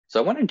So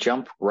I want to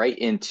jump right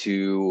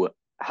into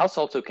how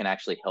Salto can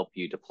actually help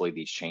you deploy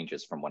these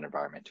changes from one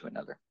environment to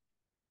another.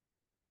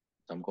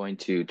 So I'm going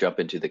to jump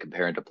into the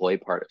compare and deploy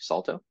part of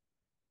Salto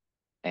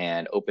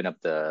and open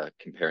up the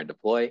compare and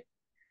deploy.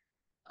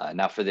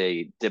 Now for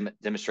the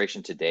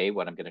demonstration today,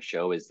 what I'm going to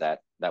show is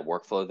that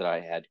workflow that I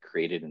had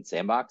created in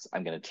Sandbox.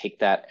 I'm going to take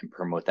that and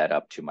promote that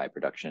up to my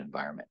production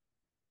environment.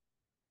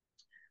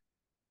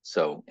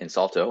 So in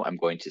Salto, I'm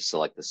going to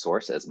select the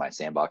source as my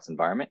Sandbox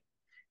environment,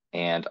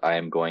 and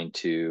I'm going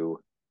to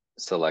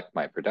select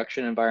my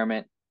production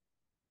environment.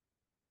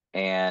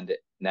 And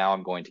now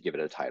I'm going to give it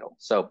a title.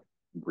 So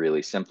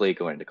really simply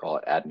going to call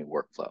it add new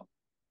workflow.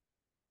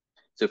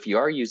 So if you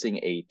are using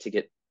a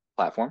ticket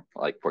platform,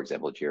 like for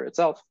example, Jira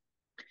itself,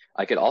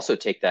 I could also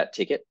take that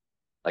ticket.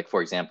 Like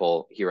for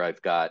example, here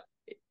I've got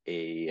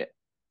a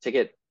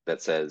ticket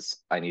that says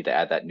I need to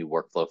add that new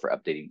workflow for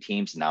updating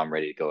teams. Now I'm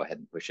ready to go ahead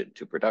and push it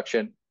into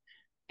production.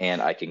 And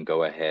I can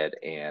go ahead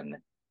and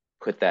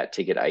put that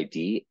ticket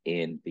ID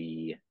in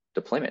the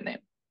deployment name.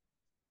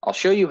 I'll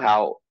show you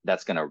how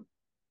that's going to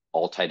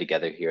all tie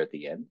together here at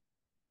the end.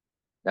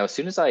 Now, as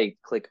soon as I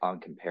click on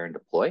compare and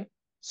deploy,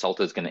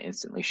 Salto is going to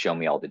instantly show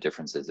me all the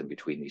differences in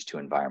between these two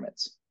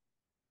environments.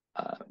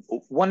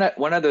 One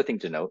other thing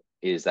to note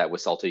is that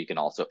with Salto, you can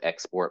also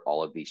export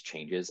all of these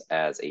changes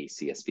as a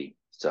CSV.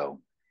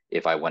 So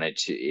if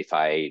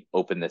I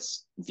open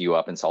this view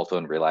up in Salto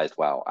and realized,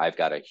 wow, I've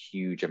got a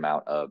huge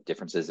amount of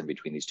differences in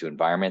between these two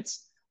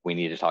environments, we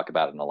need to talk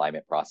about an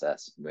alignment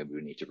process. Maybe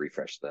we need to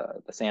refresh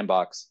the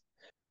sandbox.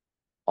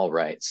 All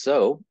right,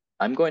 so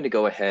I'm going to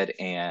go ahead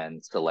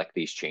and select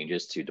these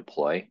changes to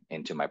deploy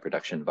into my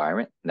production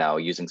environment. Now,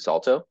 using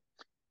Salto,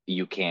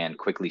 you can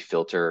quickly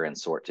filter and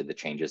sort to the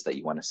changes that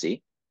you want to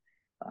see.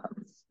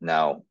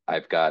 Now,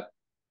 I've got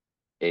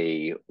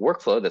a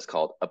workflow that's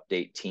called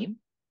update team.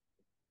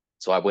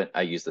 So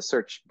I use the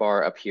search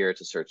bar up here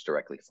to search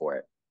directly for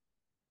it.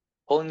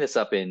 Pulling this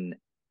up in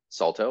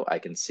Salto, I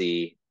can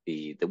see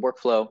the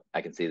workflow.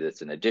 I can see that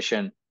it's an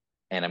addition,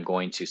 and I'm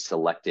going to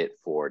select it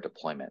for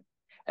deployment.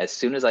 As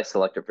soon as I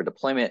select it for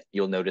deployment,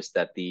 you'll notice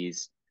that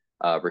these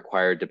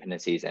required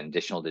dependencies and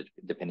additional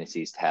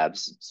dependencies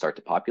tabs start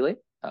to populate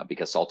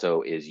because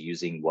Salto is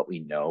using what we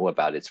know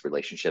about its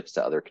relationships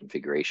to other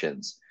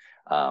configurations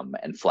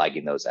and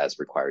flagging those as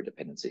required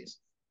dependencies.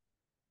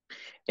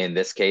 In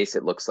this case,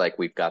 it looks like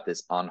we've got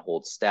this on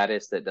hold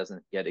status that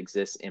doesn't yet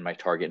exist in my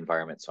target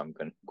environment, so I'm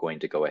going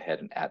to go ahead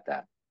and add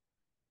that.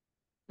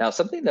 Now,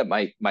 something that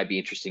might be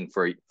interesting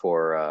for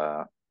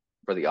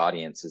the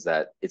audience is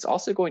that it's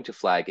also going to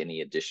flag any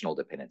additional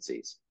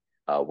dependencies.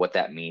 What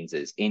that means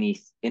is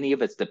any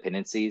of its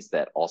dependencies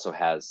that also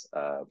has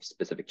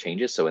specific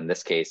changes. So in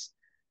this case,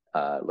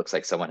 it looks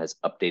like someone has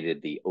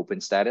updated the open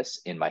status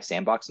in my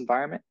Sandbox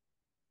environment.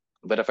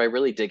 But if I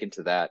really dig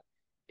into that,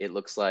 it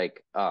looks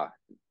like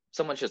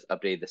someone's just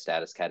updated the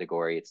status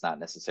category. It's not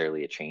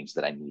necessarily a change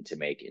that I need to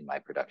make in my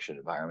production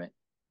environment.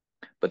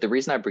 But the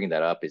reason I bring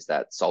that up is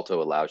that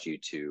Salto allows you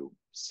to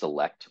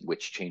select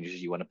which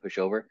changes you want to push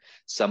over.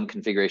 Some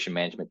configuration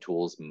management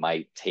tools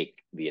might take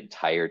the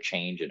entire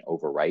change and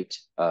overwrite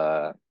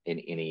in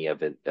any of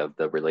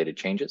the related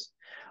changes.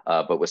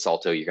 But with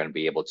Salto, you're going to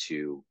be able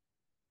to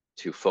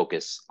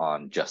focus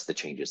on just the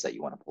changes that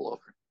you want to pull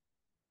over.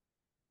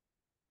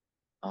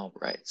 All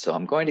right, so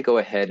I'm going to go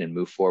ahead and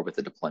move forward with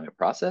the deployment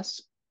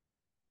process.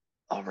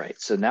 All right,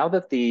 so now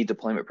that the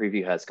deployment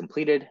preview has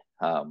completed,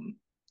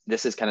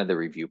 this is kind of the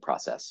review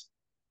process.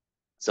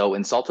 So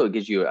in Salto, it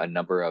gives you a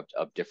number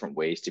of different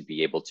ways to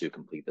be able to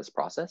complete this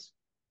process.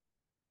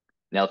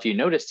 Now, if you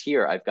noticed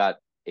here, I've got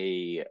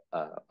a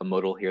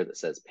modal here that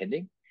says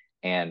pending,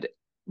 and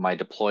my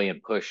deploy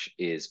and push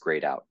is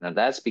grayed out. Now,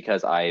 that's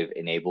because I've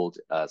enabled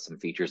some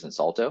features in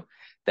Salto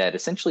that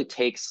essentially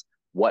takes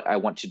what I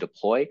want to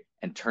deploy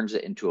and turns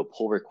it into a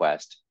pull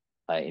request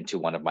into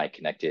one of my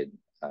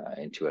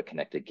into a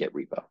connected Git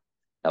repo.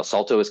 Now,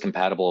 Salto is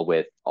compatible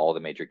with all the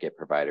major Git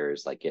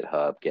providers like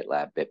GitHub,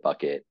 GitLab,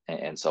 Bitbucket,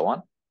 and so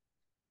on.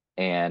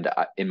 And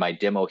in my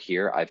demo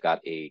here, I've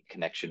got a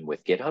connection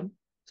with GitHub.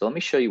 So let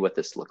me show you what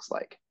this looks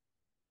like.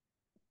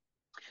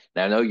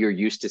 Now, I know you're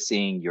used to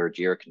seeing your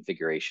Jira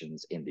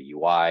configurations in the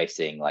UI,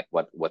 seeing like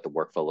what the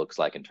workflow looks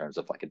like in terms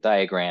of like a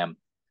diagram.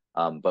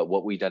 But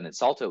what we've done in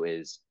Salto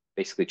is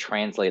basically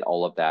translate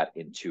all of that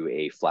into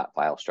a flat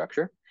file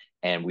structure.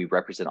 And we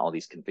represent all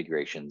these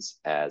configurations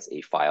as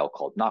a file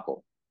called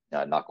Knuckle.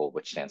 Knuckle,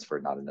 which stands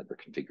for not another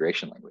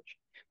configuration language,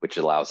 which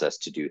allows us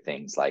to do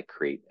things like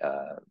create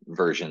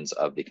versions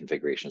of the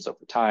configurations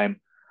over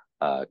time,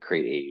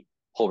 create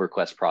a pull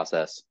request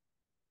process.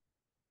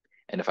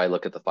 And if I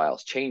look at the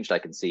files changed, I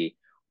can see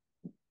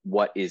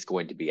what is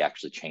going to be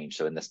actually changed.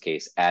 So in this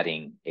case,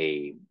 adding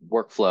a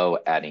workflow,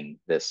 adding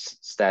this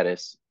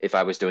status. If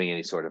I was doing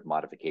any sort of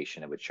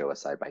modification, it would show a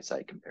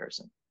side-by-side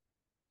comparison.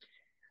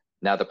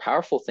 Now, the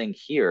powerful thing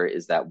here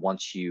is that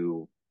once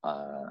you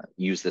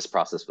use this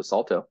process with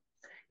Salto,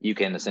 you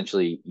can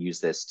essentially use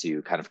this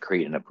to kind of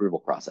create an approval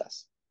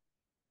process.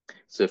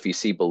 So if you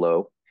see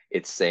below,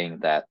 it's saying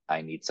that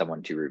I need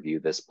someone to review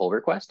this pull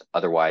request.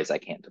 Otherwise, I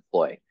can't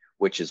deploy.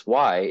 which is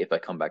why if I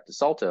come back to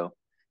Salto,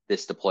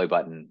 this deploy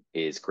button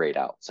is grayed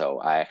out. So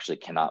I actually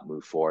cannot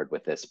move forward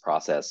with this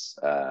process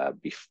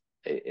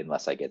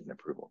unless I get an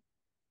approval.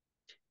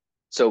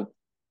 So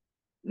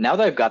now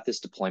that I've got this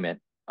deployment,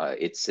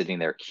 it's sitting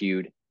there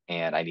queued,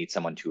 and I need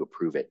someone to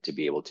approve it to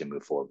be able to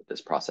move forward with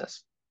this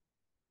process.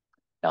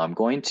 Now I'm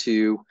going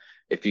to,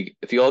 if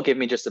you all give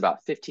me just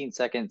about 15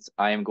 seconds,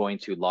 I am going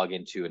to log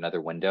into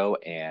another window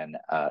and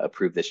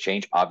approve this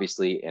change.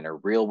 Obviously, in a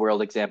real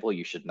world example,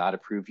 you should not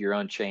approve your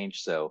own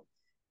change. So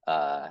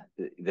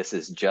this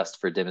is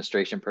just for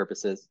demonstration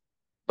purposes.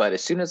 But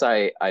as soon as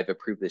I've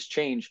approved this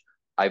change,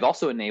 I've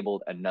also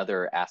enabled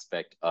another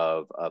aspect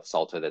of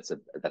Salto that's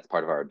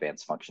part of our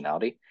advanced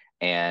functionality.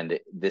 And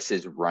this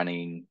is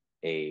running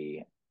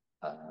the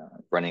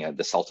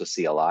Salto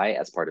CLI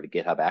as part of a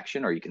GitHub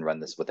action, or you can run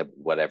this with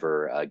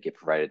whatever Git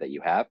provider that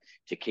you have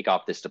to kick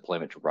off this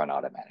deployment to run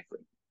automatically.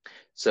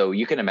 So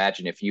you can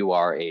imagine if you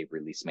are a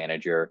release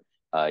manager,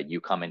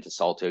 you come into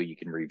Salto, you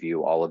can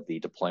review all of the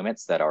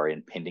deployments that are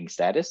in pending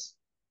status.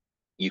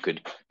 You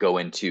could go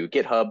into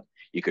GitHub,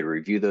 you could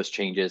review those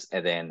changes,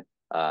 and then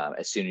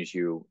as soon as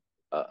you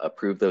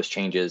approve those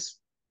changes,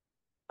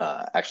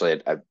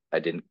 actually, I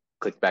didn't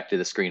click back to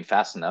the screen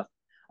fast enough,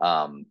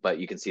 but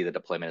you can see the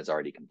deployment is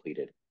already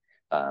completed.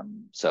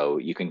 So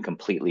you can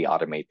completely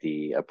automate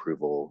the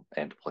approval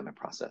and deployment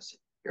process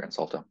here in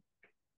Salto.